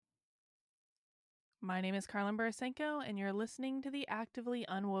My name is Carlin Barasenko, and you're listening to the Actively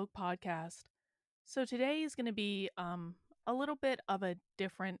Unwoke podcast. So today is going to be a little bit of a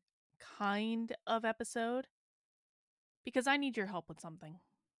different kind of episode because I need your help with something.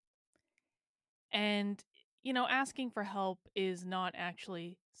 And, asking for help is not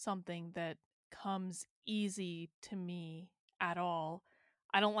actually something that comes easy to me at all.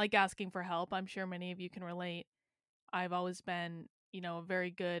 I don't like asking for help. I'm sure many of you can relate. I've always been,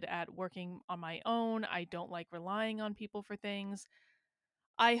 very good at working on my own. I don't like relying on people for things.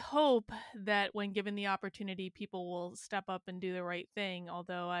 I hope that when given the opportunity, people will step up and do the right thing,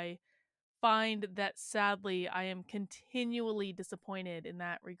 although I find that sadly I am continually disappointed in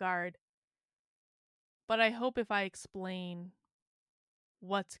that regard. But I hope if I explain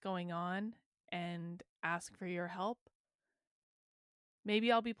what's going on and ask for your help,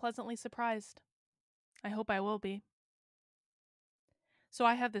 maybe I'll be pleasantly surprised. I hope I will be. So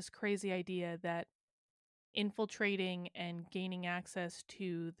I have this crazy idea that infiltrating and gaining access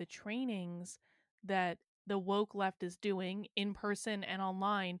to the trainings that the woke left is doing in person and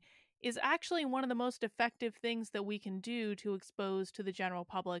online is actually one of the most effective things that we can do to expose to the general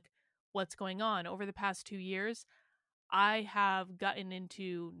public what's going on. Over the past 2 years, I have gotten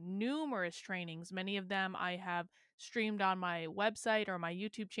into numerous trainings. Many of them I have streamed on my website or my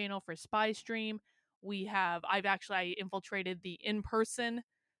YouTube channel for Spy Stream. I infiltrated the in-person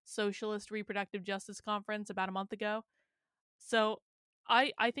Socialist Reproductive Justice Conference about a month ago. So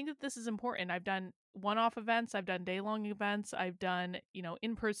I think that this is important. I've done one-off events, I've done day-long events, I've done,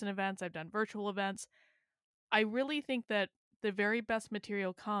 in-person events, I've done virtual events. I really think that the very best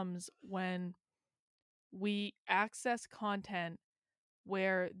material comes when we access content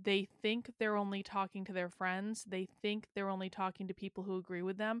where they think they're only talking to their friends, they think they're only talking to people who agree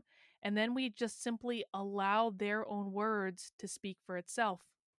with them, and then we just simply allow their own words to speak for itself.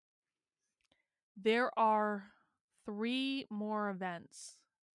 There are 3 more events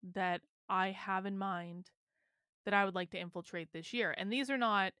that I have in mind that I would like to infiltrate this year. And these are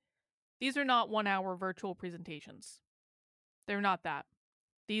not 1-hour virtual presentations. They're not that.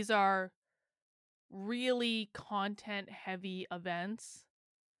 These are really content heavy events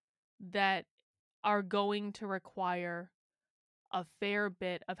that are going to require a fair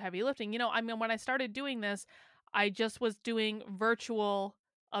bit of heavy lifting. When I started doing this, I just was doing virtual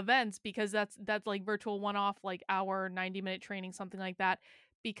events because that's like virtual one-off, like hour, 90-minute training, something like that,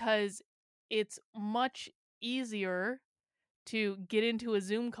 because it's much easier to get into a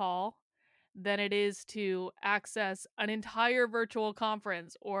Zoom call than it is to access an entire virtual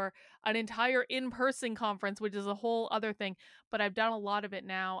conference or an entire in-person conference, which is a whole other thing. But I've done a lot of it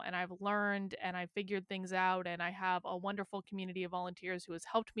now, and I've learned and I've figured things out, and I have a wonderful community of volunteers who has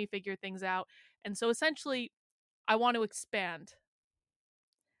helped me figure things out. And so essentially, I want to expand.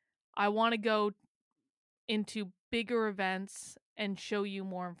 I want to go into bigger events and show you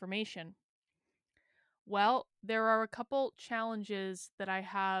more information. Well, there are a couple challenges that I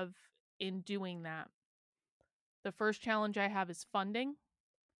have in doing that. The first challenge I have is funding.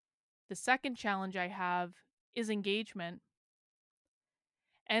 The second challenge I have is engagement.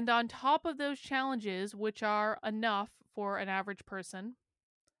 And on top of those challenges, which are enough for an average person,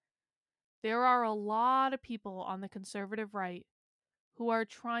 there are a lot of people on the conservative right who are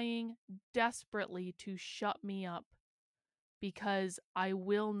trying desperately to shut me up because I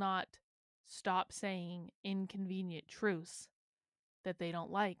will not stop saying inconvenient truths that they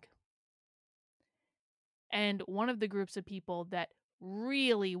don't like. And one of the groups of people that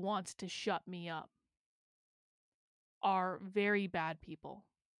really wants to shut me up are very bad people.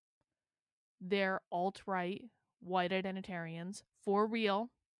 They're alt-right, white identitarians, for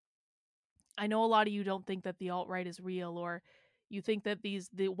real. I know a lot of you don't think that the alt-right is real, or you think that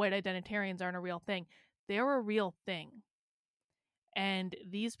the white identitarians aren't a real thing. They're a real thing. And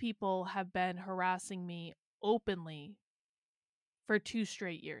these people have been harassing me openly for 2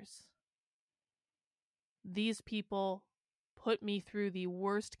 straight years. These people put me through the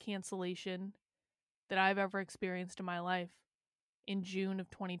worst cancellation that I've ever experienced in my life in June of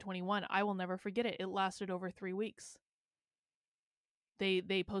 2021. I will never forget it. It lasted over 3 weeks.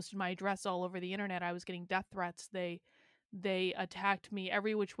 They posted my address all over the internet. I was getting death threats. They attacked me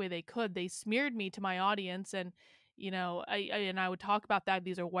every which way they could. They smeared me to my audience, and I would talk about that.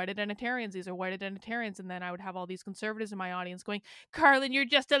 These are white identitarians. These are white identitarians. And then I would have all these conservatives in my audience going, Carlin, you're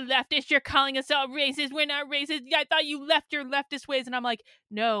just a leftist. You're calling us all racist. We're not racist. I thought you left your leftist ways. And I'm like,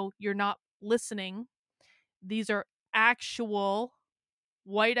 no, you're not listening. These are actual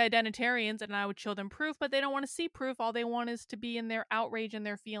white identitarians, and I would show them proof, but they don't want to see proof. All they want is to be in their outrage and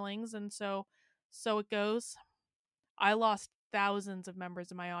their feelings. And so it goes. I lost thousands of members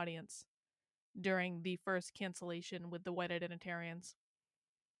of my audience during the first cancellation with the white identitarians.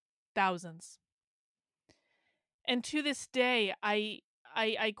 Thousands. And to this day, I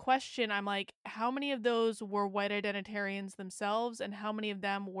question, I'm like, how many of those were white identitarians themselves, and how many of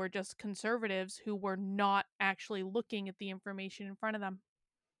them were just conservatives who were not actually looking at the information in front of them?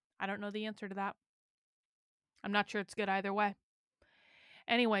 I don't know the answer to that. I'm not sure it's good either way.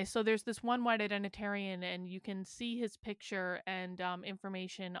 Anyway, so there's this one white identitarian, and you can see his picture and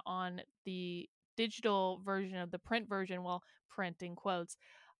information on the digital version of the print version, well, print in quotes,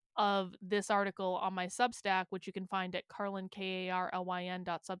 of this article on my Substack, which you can find at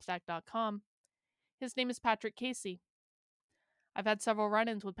karlyn.substack.com. His name is Patrick Casey. I've had several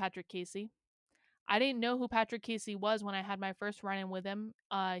run-ins with Patrick Casey. I didn't know who Patrick Casey was when I had my first run-in with him.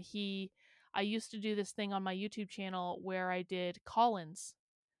 I used to do this thing on my YouTube channel where I did call-ins,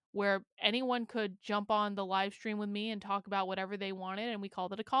 where anyone could jump on the live stream with me and talk about whatever they wanted, and we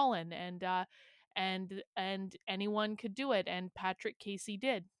called it a call-in, and anyone could do it, and Patrick Casey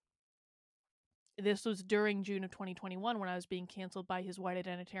did. This was during June of 2021 when I was being canceled by his white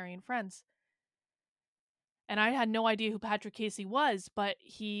identitarian friends. And I had no idea who Patrick Casey was, but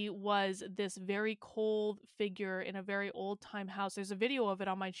he was this very cold figure in a very old-time house. There's a video of it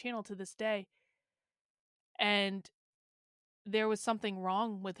on my channel to this day. And there was something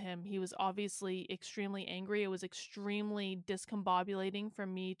wrong with him. He was obviously extremely angry. It was extremely discombobulating for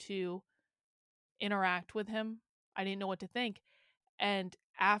me to interact with him. I didn't know what to think. And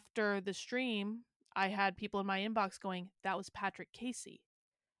after the stream, I had people in my inbox going, "That was Patrick Casey."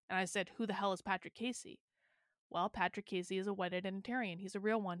 And I said, "Who the hell is Patrick Casey?" Well, Patrick Casey is a white identitarian. He's a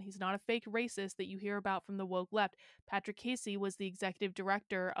real one. He's not a fake racist that you hear about from the woke left. Patrick Casey was the executive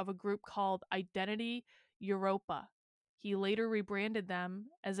director of a group called Identity Europa. He later rebranded them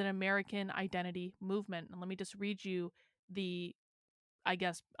as an American Identity Movement. And let me just read you the,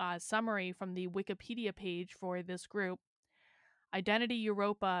 summary from the Wikipedia page for this group. Identity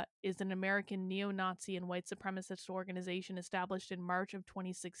Europa is an American neo-Nazi and white supremacist organization established in March of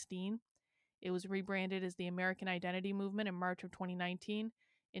 2016. It was rebranded as the American Identity Movement in March of 2019.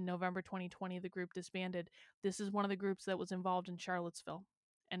 In November 2020, the group disbanded. This is one of the groups that was involved in Charlottesville.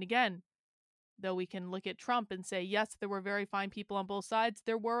 And again, though we can look at Trump and say, yes, there were very fine people on both sides,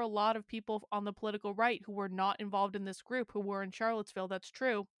 there were a lot of people on the political right who were not involved in this group who were in Charlottesville. That's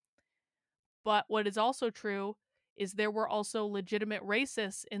true. But what is also true is there were also legitimate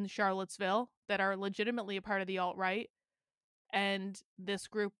racists in Charlottesville that are legitimately a part of the alt-right, and this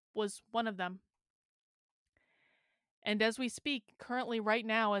group was one of them. And as we speak, currently right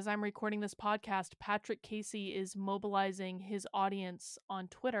now, as I'm recording this podcast, Patrick Casey is mobilizing his audience on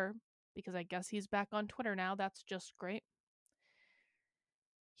Twitter, because I guess he's back on Twitter now. That's just great.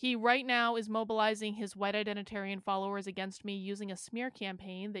 He right now is mobilizing his white identitarian followers against me using a smear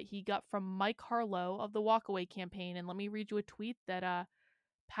campaign that he got from Mike Harlow of the Walkaway campaign. And let me read you a tweet that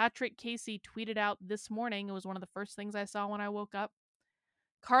Patrick Casey tweeted out this morning. It was one of the first things I saw when I woke up.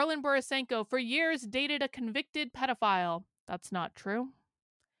 Karlyn Borisenko, for years, dated a convicted pedophile. That's not true.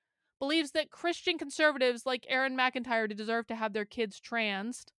 Believes that Christian conservatives like Aaron McIntyre deserve to have their kids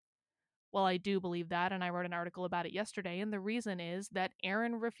transed. Well, I do believe that, and I wrote an article about it yesterday, and the reason is that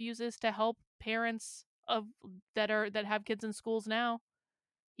Aaron refuses to help parents that have kids in schools now.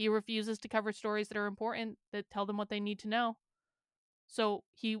 He refuses to cover stories that are important, that tell them what they need to know. So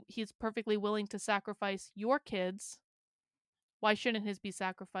he's perfectly willing to sacrifice your kids. Why shouldn't his be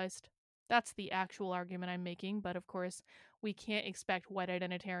sacrificed? That's the actual argument I'm making, but of course, we can't expect white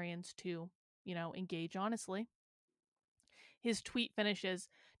identitarians to, engage honestly. His tweet finishes,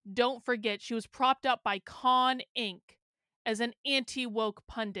 "Don't forget she was propped up by Con Inc. as an anti-woke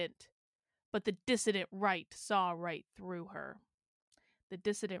pundit, but the dissident right saw right through her." The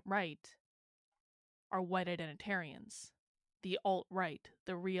dissident right are white identitarians. The alt-right,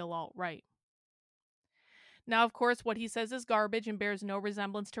 the real alt-right. Now, of course, what he says is garbage and bears no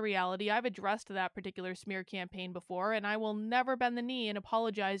resemblance to reality. I've addressed that particular smear campaign before, and I will never bend the knee and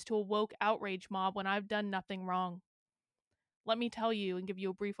apologize to a woke outrage mob when I've done nothing wrong. Let me tell you and give you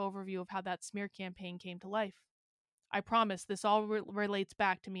a brief overview of how that smear campaign came to life. I promise this all relates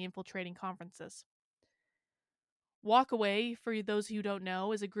back to me infiltrating conferences. Walkaway, for those who don't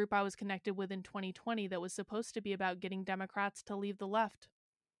know, is a group I was connected with in 2020 that was supposed to be about getting Democrats to leave the left.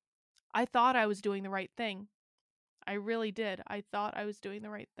 I thought I was doing the right thing. I really did. I thought I was doing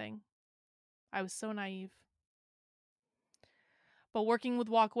the right thing. I was so naive. But working with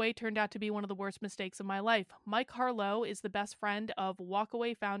Walkaway turned out to be one of the worst mistakes of my life. Mike Harlow is the best friend of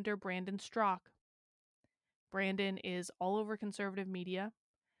Walkaway founder Brandon Straka. Brandon is all over conservative media.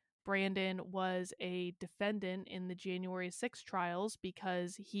 Brandon was a defendant in the January 6th trials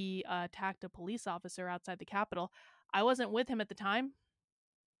because he attacked a police officer outside the Capitol. I wasn't with him at the time.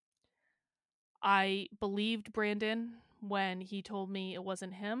 I believed Brandon when he told me it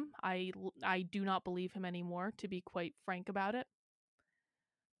wasn't him. I do not believe him anymore, to be quite frank about it.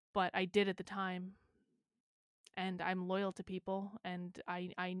 But I did at the time. And I'm loyal to people, and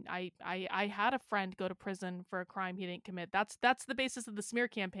I had a friend go to prison for a crime he didn't commit. That's the basis of the smear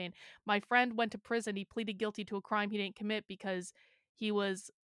campaign. My friend went to prison. He pleaded guilty to a crime he didn't commit because he was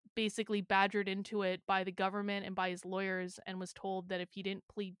basically badgered into it by the government and by his lawyers, and was told that if he didn't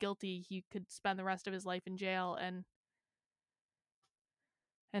plead guilty, he could spend the rest of his life in jail.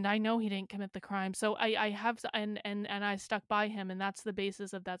 And I know he didn't commit the crime, so I have and I stuck by him, and that's the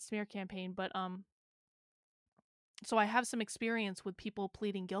basis of that smear campaign. But so I have some experience with people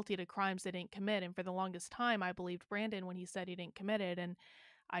pleading guilty to crimes they didn't commit, and for the longest time I believed Brandon when he said he didn't commit it, and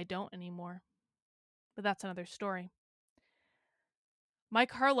I don't anymore. But that's another story.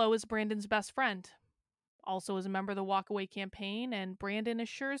 Mike Harlow is Brandon's best friend, also is a member of the Walkaway campaign, and Brandon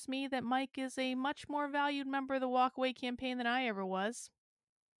assures me that Mike is a much more valued member of the Walkaway campaign than I ever was.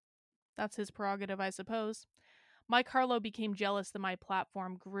 That's his prerogative, I suppose. Mike Harlow became jealous that my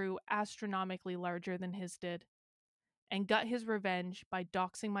platform grew astronomically larger than his did, and got his revenge by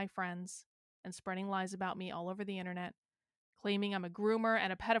doxing my friends and spreading lies about me all over the internet, claiming I'm a groomer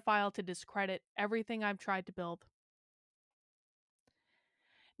and a pedophile to discredit everything I've tried to build.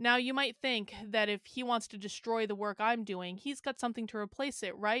 Now, you might think that if he wants to destroy the work I'm doing, he's got something to replace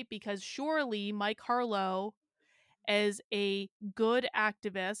it, right? Because surely Mike Harlow, as a good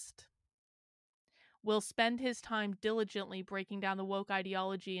activist, will spend his time diligently breaking down the woke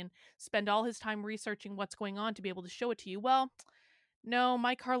ideology and spend all his time researching what's going on to be able to show it to you. Well, no,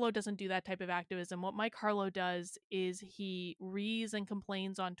 Mike Harlow doesn't do that type of activism. What Mike Harlow does is he rees and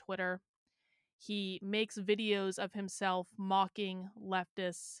complains on Twitter. He makes videos of himself mocking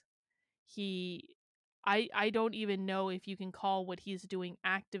leftists. I don't even know if you can call what he's doing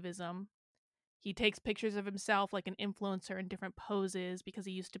activism. He takes pictures of himself like an influencer in different poses because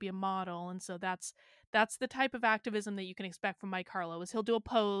he used to be a model, and so that's the type of activism that you can expect from Mike Harlow. Is he'll do a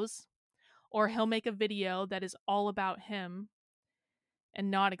pose or he'll make a video that is all about him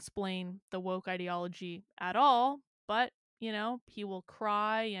and not explain the woke ideology at all, but he will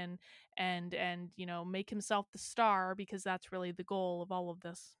cry and make himself the star because that's really the goal of all of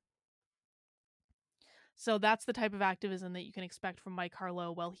this. So that's the type of activism that you can expect from Mike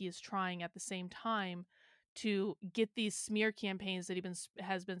Harlow while he is trying at the same time to get these smear campaigns that he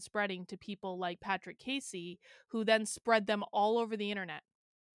has been spreading to people like Patrick Casey, who then spread them all over the internet.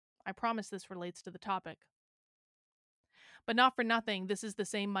 I promise this relates to the topic. But not for nothing, this is the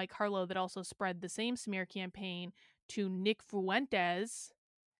same Mike Harlow that also spread the same smear campaign to Nick Fuentes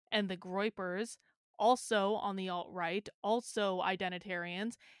and the Groypers, also on the alt-right, also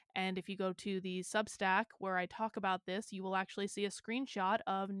identitarians. And if you go to the Substack where I talk about this, you will actually see a screenshot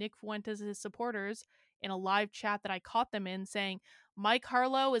of Nick Fuentes' supporters in a live chat that I caught them in saying, Mike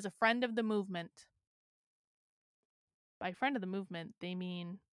Harlow is a friend of the movement. By friend of the movement, they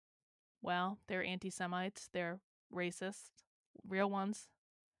mean, well, they're anti-Semites, they're racist, real ones.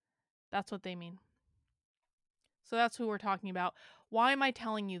 That's what they mean. So that's who we're talking about. Why am I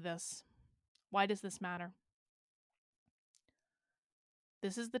telling you this? Why does this matter?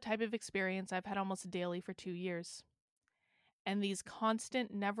 This is the type of experience I've had almost daily for 2 years. And these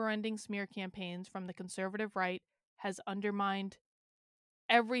constant, never-ending smear campaigns from the conservative right has undermined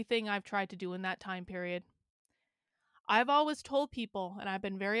everything I've tried to do in that time period. I've always told people, and I've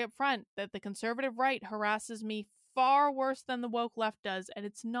been very upfront, that the conservative right harasses me far worse than the woke left does, and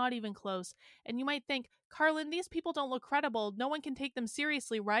it's not even close. And you might think, Carlin, these people don't look credible. No one can take them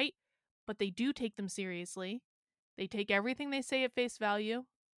seriously, right? But they do take them seriously. They take everything they say at face value,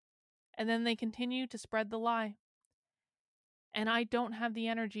 and then they continue to spread the lie. And I don't have the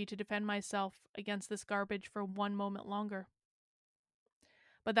energy to defend myself against this garbage for one moment longer.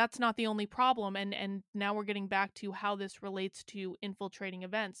 But that's not the only problem, and now we're getting back to how this relates to infiltrating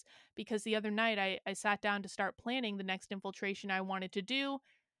events. Because the other night I sat down to start planning the next infiltration I wanted to do,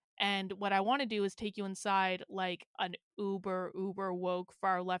 and what I want to do is take you inside like an uber woke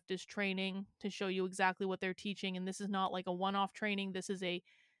far leftist training to show you exactly what they're teaching. And this is not like a one-off training. This is a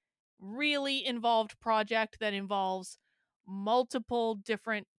really involved project that involves multiple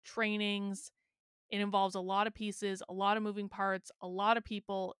different trainings. It involves a lot of pieces, a lot of moving parts, a lot of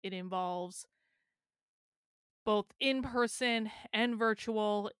people. It involves both in person and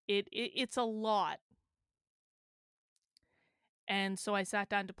virtual. It's a lot. And so I sat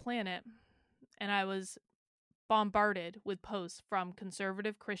down to plan it, and I was bombarded with posts from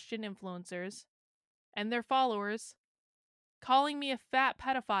conservative Christian influencers and their followers calling me a fat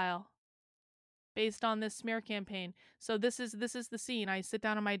pedophile based on this smear campaign. So this is the scene. I sit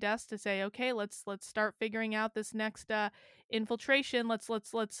down at my desk to say, okay, let's start figuring out this next infiltration. Let's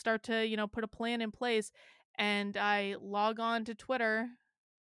start to put a plan in place. And I log on to Twitter,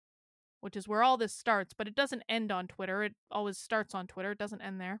 which is where all this starts, but it doesn't end on Twitter. It always starts on Twitter. It doesn't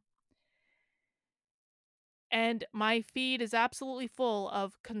end there. And my feed is absolutely full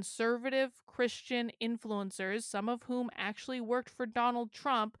of conservative Christian influencers, some of whom actually worked for Donald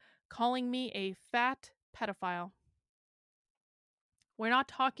Trump, calling me a fat pedophile. We're not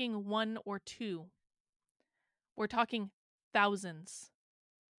talking one or two. We're talking thousands.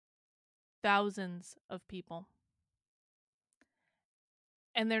 Thousands of people.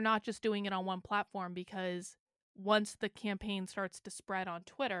 And they're not just doing it on one platform, because once the campaign starts to spread on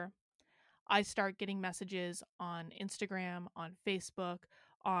Twitter, I start getting messages on Instagram, on Facebook,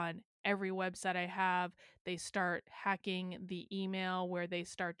 on every website I have. They start hacking the email, where they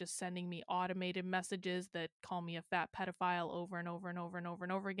start just sending me automated messages that call me a fat pedophile over and over and over and over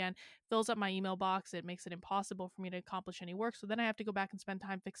and over again. Fills up my email box. It makes it impossible for me to accomplish any work. So then I have to go back and spend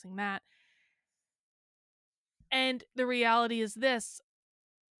time fixing that. And the reality is this.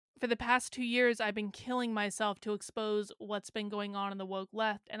 For the past 2 years, I've been killing myself to expose what's been going on in the woke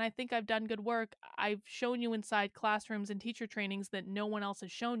left, and I think I've done good work. I've shown you inside classrooms and teacher trainings that no one else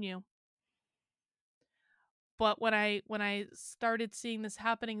has shown you. But when I started seeing this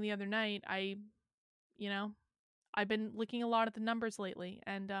happening the other night, I've been looking a lot at the numbers lately,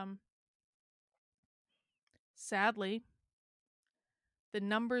 and sadly, the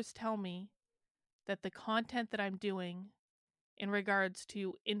numbers tell me that the content that I'm doing in regards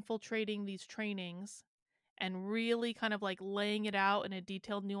to infiltrating these trainings and really kind of like laying it out in a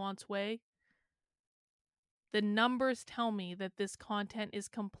detailed, nuanced way, the numbers tell me that this content is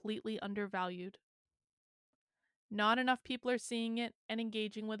completely undervalued. Not enough people are seeing it and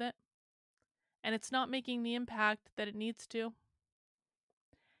engaging with it, and it's not making the impact that it needs to.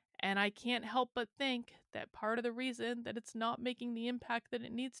 And I can't help but think that part of the reason that it's not making the impact that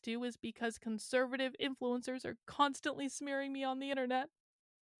it needs to is because conservative influencers are constantly smearing me on the internet.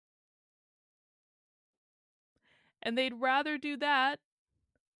 And they'd rather do that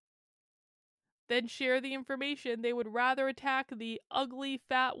than share the information. They would rather attack the ugly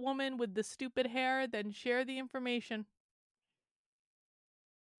fat woman with the stupid hair than share the information.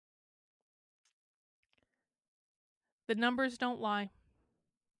 The numbers don't lie.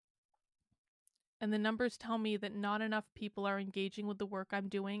 And the numbers tell me that not enough people are engaging with the work I'm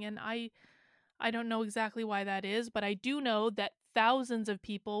doing, and I don't know exactly why that is, but I do know that thousands of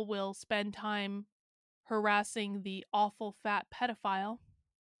people will spend time harassing the awful fat pedophile.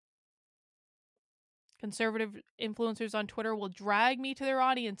 Conservative influencers on Twitter will drag me to their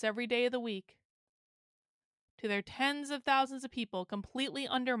audience every day of the week, to their tens of thousands of people, completely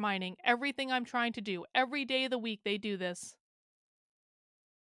undermining everything I'm trying to do. Every day of the week they do this.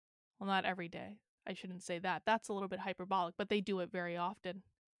 Well, not every day. I shouldn't say that. That's a little bit hyperbolic, but they do it very often.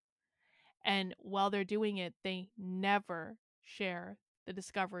 And while they're doing it, they never share the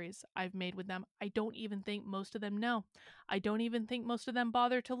discoveries I've made with them. I don't even think most of them know. I don't even think most of them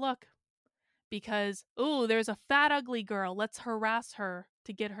bother to look. Because, ooh, there's a fat, ugly girl. Let's harass her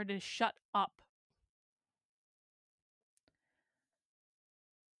to get her to shut up.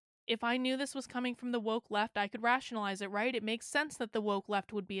 If I knew this was coming from the woke left, I could rationalize it, right? It makes sense that the woke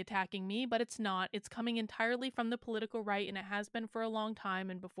left would be attacking me, but it's not. It's coming entirely from the political right, and it has been for a long time.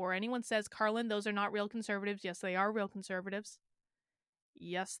 And before anyone says, Carlin, those are not real conservatives, yes, they are real conservatives.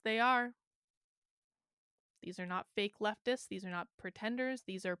 Yes, they are. These are not fake leftists. These are not pretenders.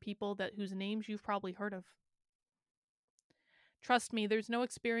 These are people whose names you've probably heard of. Trust me, there's no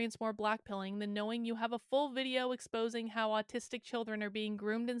experience more blackpilling than knowing you have a full video exposing how autistic children are being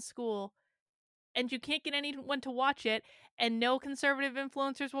groomed in school, and you can't get anyone to watch it, and no conservative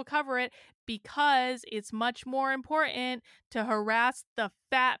influencers will cover it because it's much more important to harass the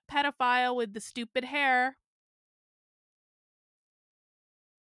fat pedophile with the stupid hair.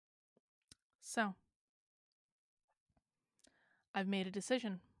 So, I've made a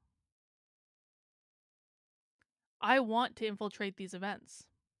decision. I want to infiltrate these events.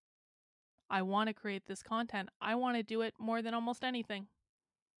 I want to create this content. I want to do it more than almost anything.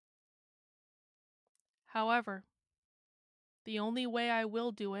 However, the only way I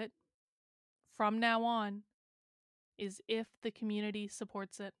will do it from now on is if the community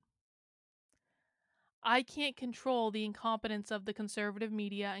supports it. I can't control the incompetence of the conservative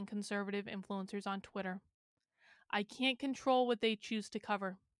media and conservative influencers on Twitter. I can't control what they choose to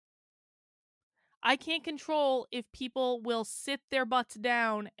cover. I can't control if people will sit their butts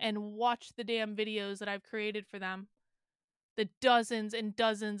down and watch the damn videos that I've created for them. The dozens and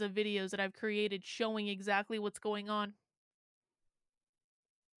dozens of videos that I've created showing exactly what's going on.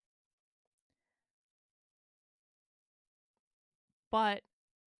 But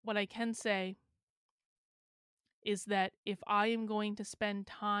what I can say is that if I am going to spend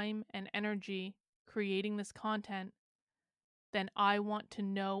time and energy creating this content, then I want to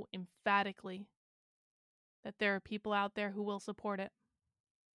know emphatically that there are people out there who will support it.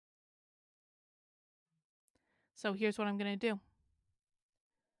 So here's what I'm going to do.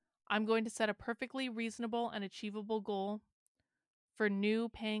 I'm going to set a perfectly reasonable and achievable goal for new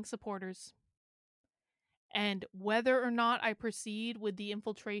paying supporters. And whether or not I proceed with the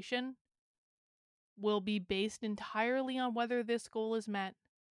infiltration will be based entirely on whether this goal is met.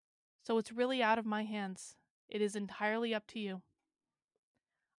 So it's really out of my hands. It is entirely up to you.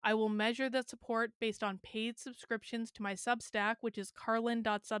 I will measure the support based on paid subscriptions to my Substack, which is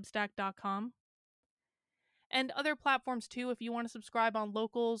carlin.substack.com. And other platforms too. If you want to subscribe on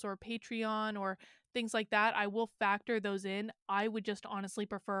Locals or Patreon or things like that, I will factor those in. I would just honestly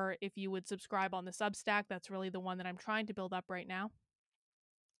prefer if you would subscribe on the Substack. That's really the one that I'm trying to build up right now.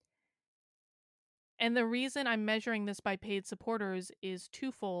 And the reason I'm measuring this by paid supporters is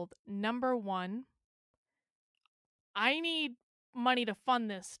twofold. Number one, I need money to fund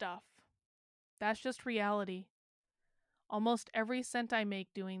this stuff. That's just reality. Almost every cent I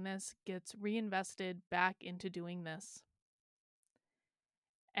make doing this gets reinvested back into doing this.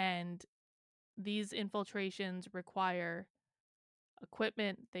 And these infiltrations require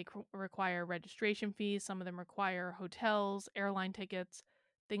equipment, they require registration fees, some of them require hotels, airline tickets,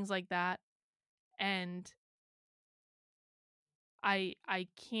 things like that. And I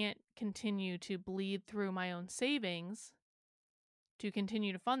can't continue to bleed through my own savings to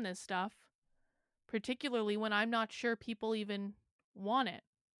continue to fund this stuff, particularly when I'm not sure people even want it.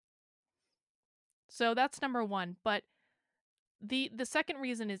 So that's number one. But the second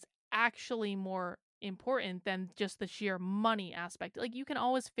reason is actually more important than just the sheer money aspect. Like, you can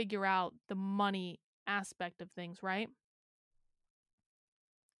always figure out the money aspect of things, right?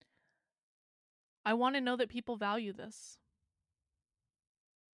 I want to know that people value this.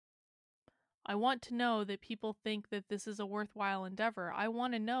 I want to know that people think that this is a worthwhile endeavor. I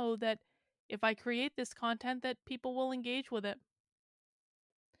want to know that if I create this content that people will engage with it.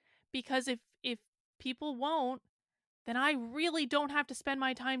 Because if people won't, then I really don't have to spend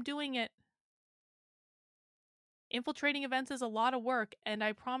my time doing it. Infiltrating events is a lot of work, and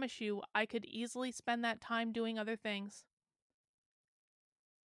I promise you, I could easily spend that time doing other things.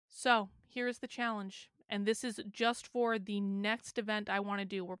 So, here's the challenge. And this is just for the next event I want to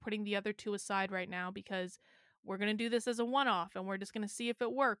do. We're putting the other two aside right now because we're going to do this as a one-off, and we're just going to see if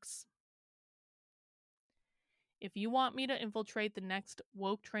it works. If you want me to infiltrate the next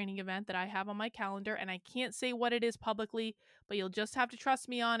woke training event that I have on my calendar, and I can't say what it is publicly, but you'll just have to trust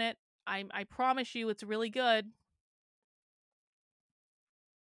me on it. I promise you it's really good.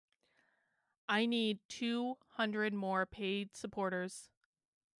 I need 200 more paid supporters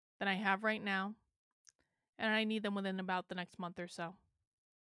than I have right now, and I need them within about the next month or so.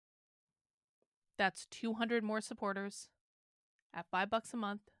 That's 200 more supporters at $5 a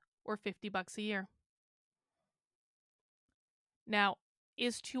month or $50 a year. Now,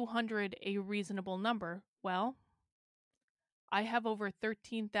 is 200 a reasonable number? Well, I have over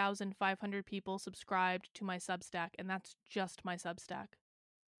 13,500 people subscribed to my Substack, and that's just my Substack.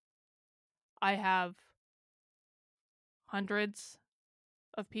 I have hundreds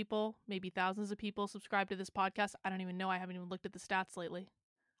of people, maybe thousands of people subscribed to this podcast. I don't even know. I haven't even looked at the stats lately.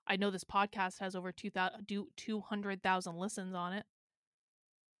 I know this podcast has over 200,000 listens on it.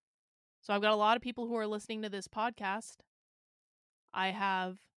 So I've got a lot of people who are listening to this podcast. I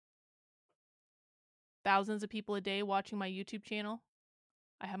have thousands of people a day watching my YouTube channel.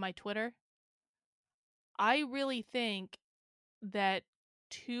 I have my Twitter. I really think that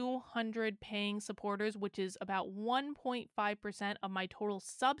 200 paying supporters, which is about 1.5% of my total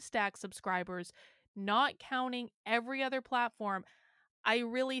Substack subscribers, not counting every other platform, I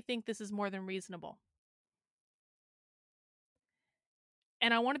really think this is more than reasonable.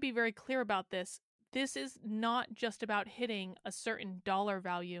 And I want to be very clear about this. This is not just about hitting a certain dollar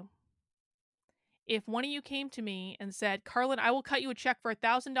value. If one of you came to me and said, Carlin, I will cut you a check for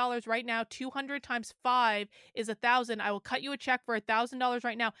 $1,000 right now. 200 times 5 is 1,000. I will cut you a check for $1,000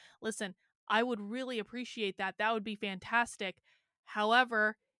 right now. Listen, I would really appreciate that. That would be fantastic.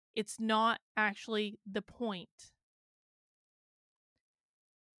 However, it's not actually the point.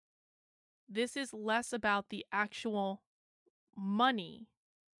 This is less about the actual money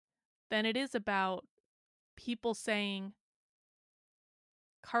than it is about people saying,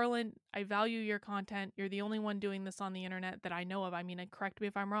 Carlin, I value your content. You're the only one doing this on the internet that I know of. I mean, correct me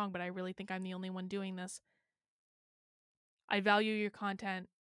if I'm wrong, but I really think I'm the only one doing this. I value your content.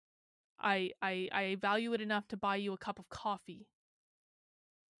 I value it enough to buy you a cup of coffee.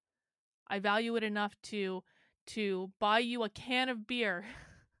 I value it enough to buy you a can of beer.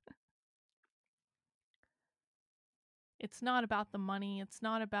 It's not about the money. It's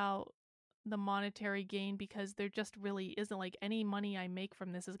not about the monetary gain, because there just really isn't. Like, any money I make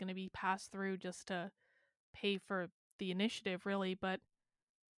from this is going to be passed through just to pay for the initiative, really. But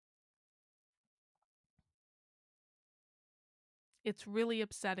it's really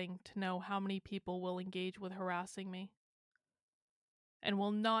upsetting to know how many people will engage with harassing me and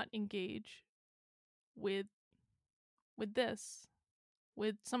will not engage with this,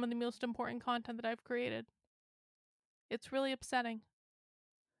 with some of the most important content that I've created. It's really upsetting.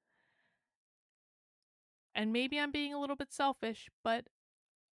 And maybe I'm being a little bit selfish, but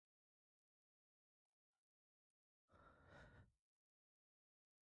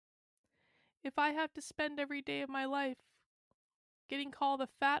if I have to spend every day of my life getting called a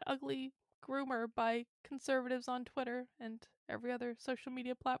fat, ugly groomer by conservatives on Twitter and every other social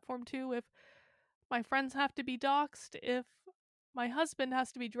media platform too, if my friends have to be doxxed, if my husband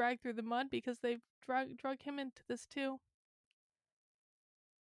has to be dragged through the mud because they've drug him into this too,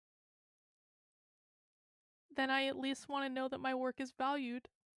 then I at least want to know that my work is valued.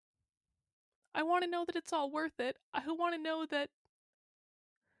 I want to know that it's all worth it. I want to know that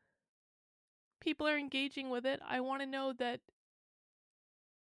people are engaging with it. I want to know that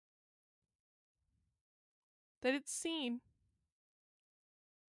it's seen.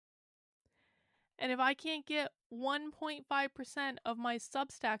 And if I can't get 1.5% of my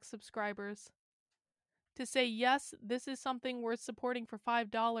Substack subscribers to say, yes, this is something worth supporting for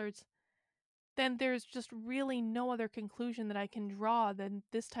 $5, then there's just really no other conclusion that I can draw than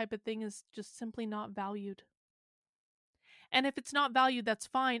this type of thing is just simply not valued. And if it's not valued, that's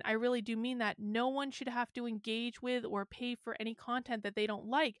fine. I really do mean that. No one should have to engage with or pay for any content that they don't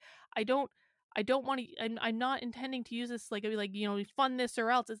like. I don't want to. I'm not intending to use this like fund this or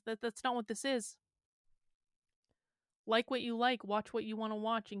else. That's not what this is. Like what you like, watch what you want to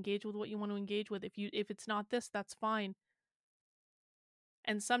watch, engage with what you want to engage with. If it's not this, that's fine.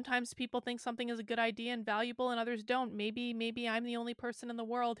 And sometimes people think something is a good idea and valuable and others don't. Maybe I'm the only person in the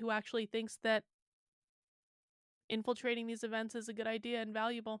world who actually thinks that infiltrating these events is a good idea and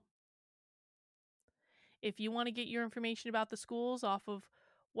valuable. If you want to get your information about the schools off of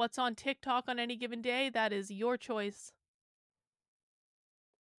what's on TikTok on any given day, that is your choice.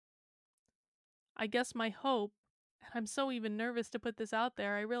 I guess my hope, and I'm so even nervous to put this out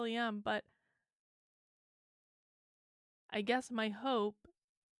there, I really am, but I guess my hope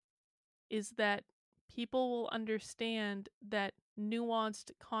is that people will understand that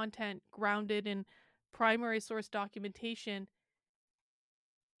nuanced content grounded in primary source documentation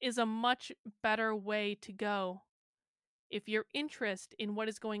is a much better way to go if your interest in what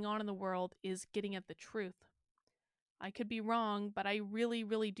is going on in the world is getting at the truth. I could be wrong, but I really,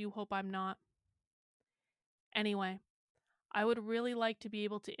 really do hope I'm not. Anyway, I would really like to be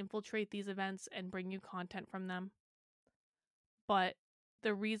able to infiltrate these events and bring you content from them. But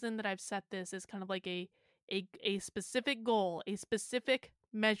the reason that I've set this is kind of like a specific goal, a specific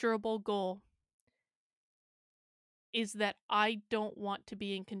measurable goal, is that I don't want to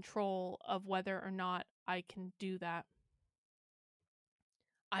be in control of whether or not I can do that.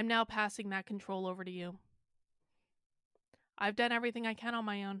 I'm now passing that control over to you. I've done everything I can on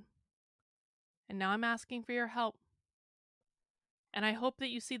my own, and now I'm asking for your help. And I hope that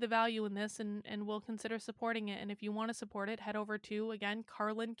you see the value in this and will consider supporting it. And if you want to support it, head over to, again,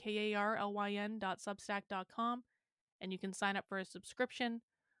 Carlyn, KARLYN.substack.com, and you can sign up for a subscription,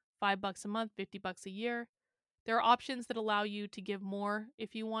 $5 a month, $50 a year. There are options that allow you to give more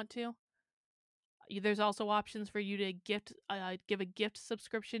if you want to. There's also options for you to give a gift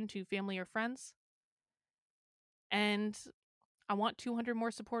subscription to family or friends. And I want 200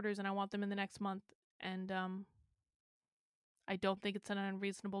 more supporters, and I want them in the next month. And I don't think it's an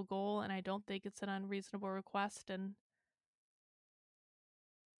unreasonable goal, and I don't think it's an unreasonable request, and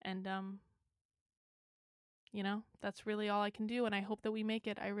that's really all I can do, and I hope that we make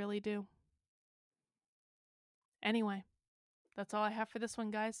it. I really do. Anyway, that's all I have for this one,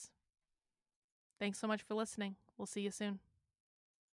 guys. Thanks so much for listening. We'll see you soon.